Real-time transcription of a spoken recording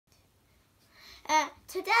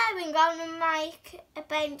Today we're going to make a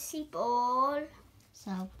bouncy ball.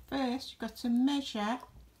 So first you've got to measure.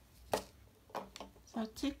 So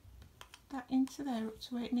tip that into there up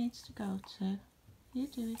to where it needs to go to. You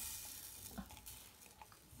do it.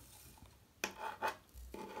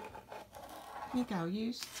 Here you go,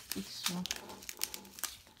 use this one.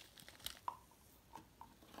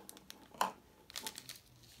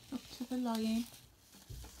 Up to the line.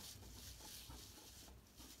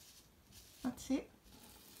 That's it.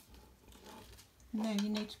 Now you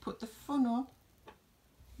need to put the funnel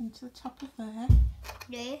into the top of there.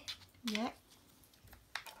 Yeah. Yeah.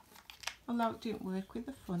 Although it didn't work with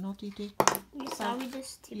the funnel, did it? So we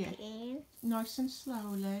just tip it in. Nice and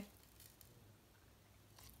slowly.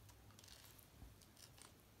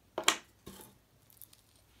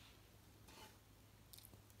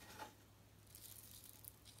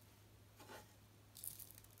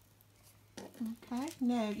 Okay,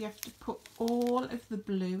 now you have to put all of the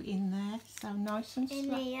blue in there, so nice and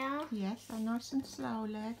In here? Yes, so nice and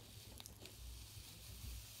slowly.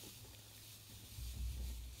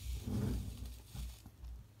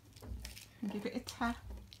 And give it a tap.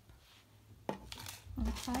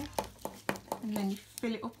 Okay, and then you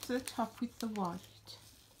fill it up to the top with the white.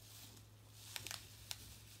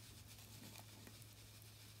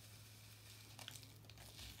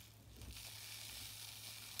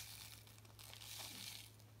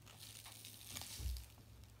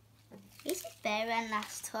 This is better than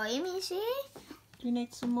last time, is it? Do you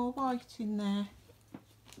need some more white in there?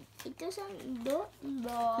 It doesn't look Because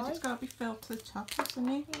right. it's got to be filled to the top, isn't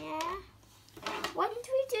it? Yeah. When do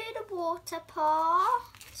we do the water part,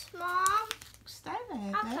 Mum? Stay there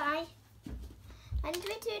then. Okay. When do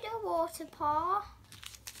we do the water part?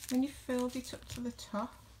 When you've filled it up to the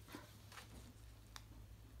top.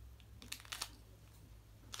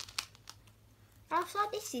 I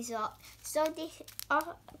thought this is up. So this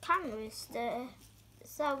camera's the.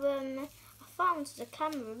 So I found the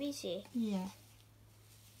camera, is it? Yeah.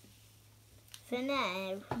 For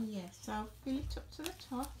now. Yeah, so fill it up to the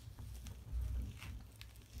top.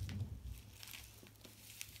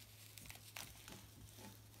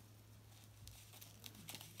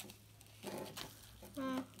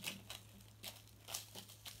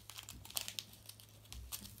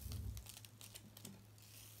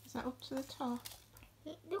 Is that up to the top?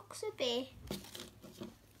 It looks a bit.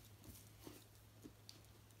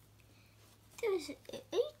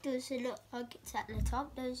 It doesn't look like it's at the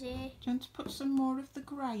top, does it? Do you want to put some more of the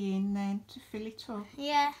grey in then to fill it up?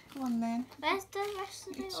 Yeah. Go on then. Where's the rest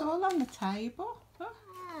of it? It's all on the table. Oh.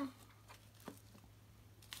 Ah.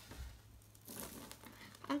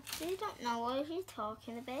 I still don't know what you're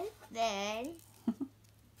talking about then.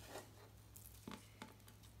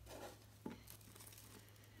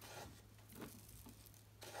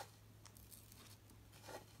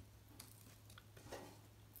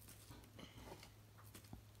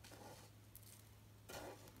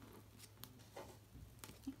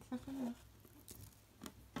 Let's have a look.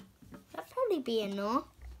 That'll probably be enough.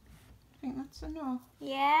 I think that's enough.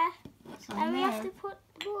 Yeah. So And we now have to put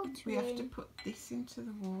the water we in. have to put this into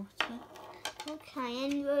the water. Okay,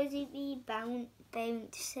 and will it be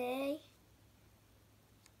bouncy?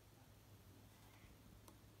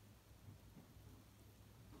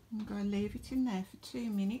 I'm going to leave it in there for 2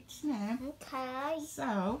 minutes now. Okay.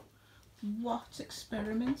 So, what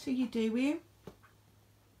experiment are you doing?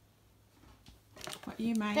 What are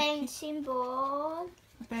you making? Bouncing ball.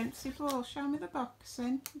 A bouncy ball. Show me the box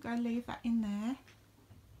then. I'm going to leave that in there.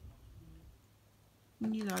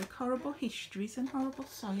 And you like horrible histories and horrible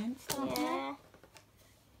science, don't you? Yeah.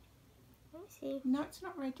 Let's see. No, it's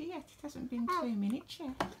not ready yet. It hasn't been 2 minutes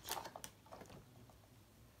yet.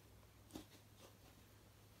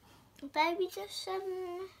 Baby, just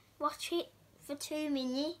watch it for 2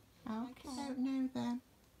 minutes. Okay, now then.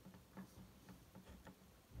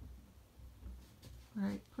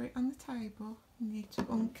 Right, put it on the table. You need to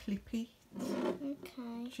unclip it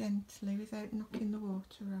Okay. gently without knocking the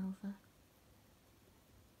water over.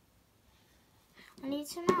 I need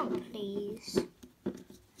some help, please.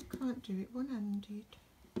 Can't do it one-handed.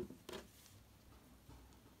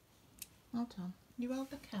 Hold on. You hold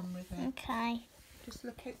the camera there. Okay. Just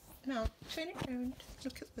look at... No, turn it round.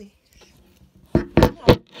 Look at this. No,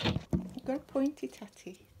 you've got to point it at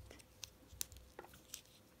it.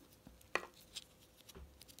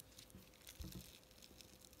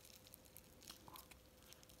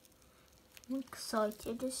 I'm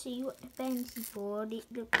excited to see what the bouncy board it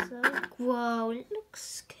looks like. Wow, it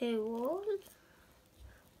looks cool.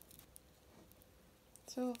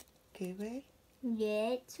 It's all gooey. Yeah,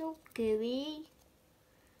 it's all gooey.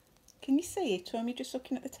 Can you see it, or am I just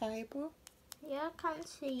looking at the table? Yeah, I can't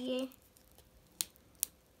see you.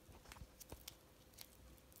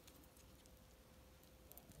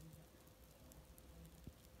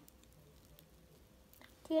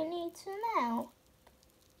 Do you need some help?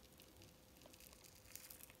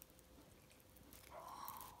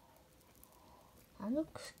 That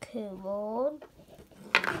looks cool.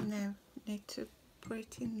 No, need to put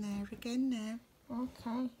it in there again now.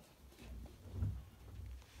 Okay.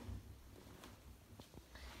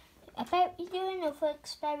 I bet we do another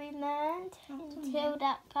experiment until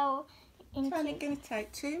that go into... It's only going to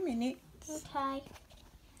take 2 minutes. Okay.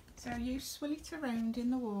 So you swirl it around in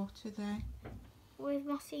the water there. With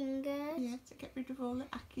my fingers. Yeah, to get rid of all the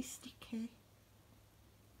acky sticky.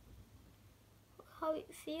 How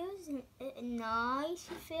it feels nice.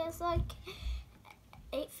 It feels like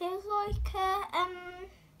feels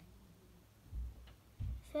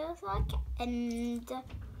like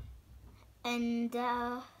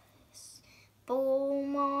ball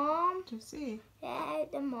mom. Does it? Yeah,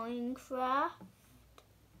 the Minecraft.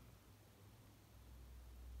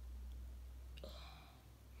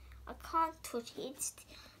 I can't touch it. It's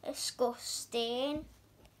disgusting.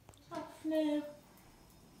 Off now.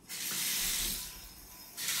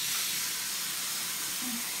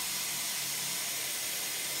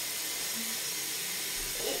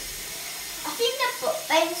 I think the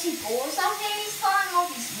bouncy balls are very fun of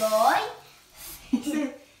his life.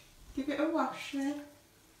 Give it a wash now.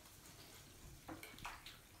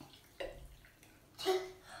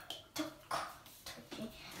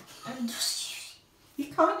 You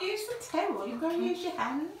can't use the towel, you've got to use your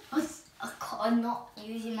hands. I can't not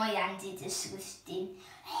using my hands, it's disgusting.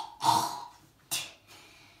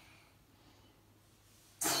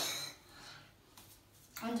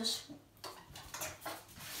 I'm just...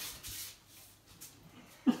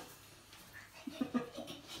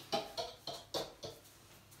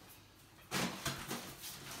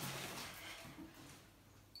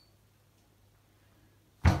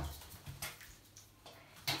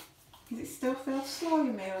 Does it still feel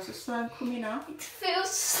slimy or is the slime coming off? It feels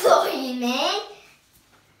slimy.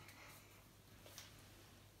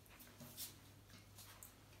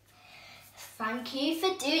 Thank you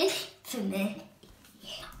for doing it for me.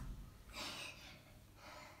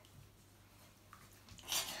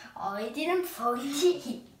 I didn't find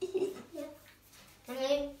it. Let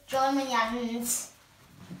me dry my hands.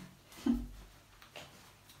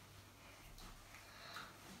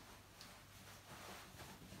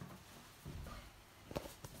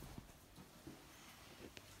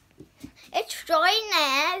 It's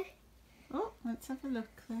dry now. Oh, let's have a look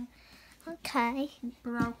there. Okay. It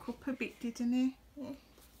broke up a bit, didn't it?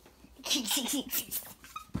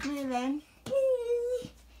 Come here then.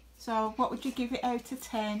 So, what would you give it out of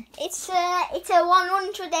 10? It's a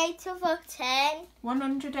 100 out of 10.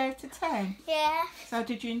 100 out of 10? Yeah. So,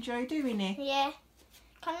 did you enjoy doing it? Yeah.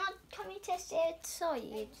 Can we test it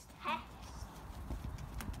outside?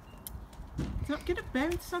 It's not going to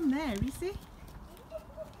bounce on there, is it?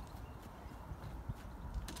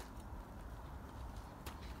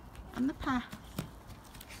 On the path.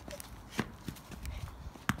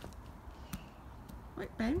 Oh,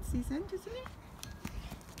 it bounces then, doesn't it?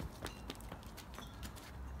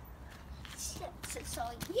 Steps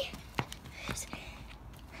aside.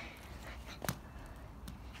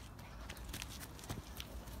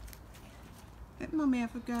 Let Mummy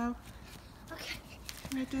have a go. Okay.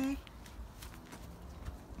 Ready?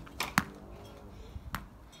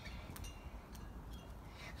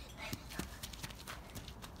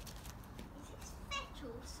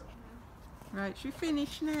 Right, should we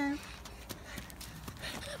finish now?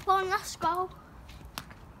 One last go.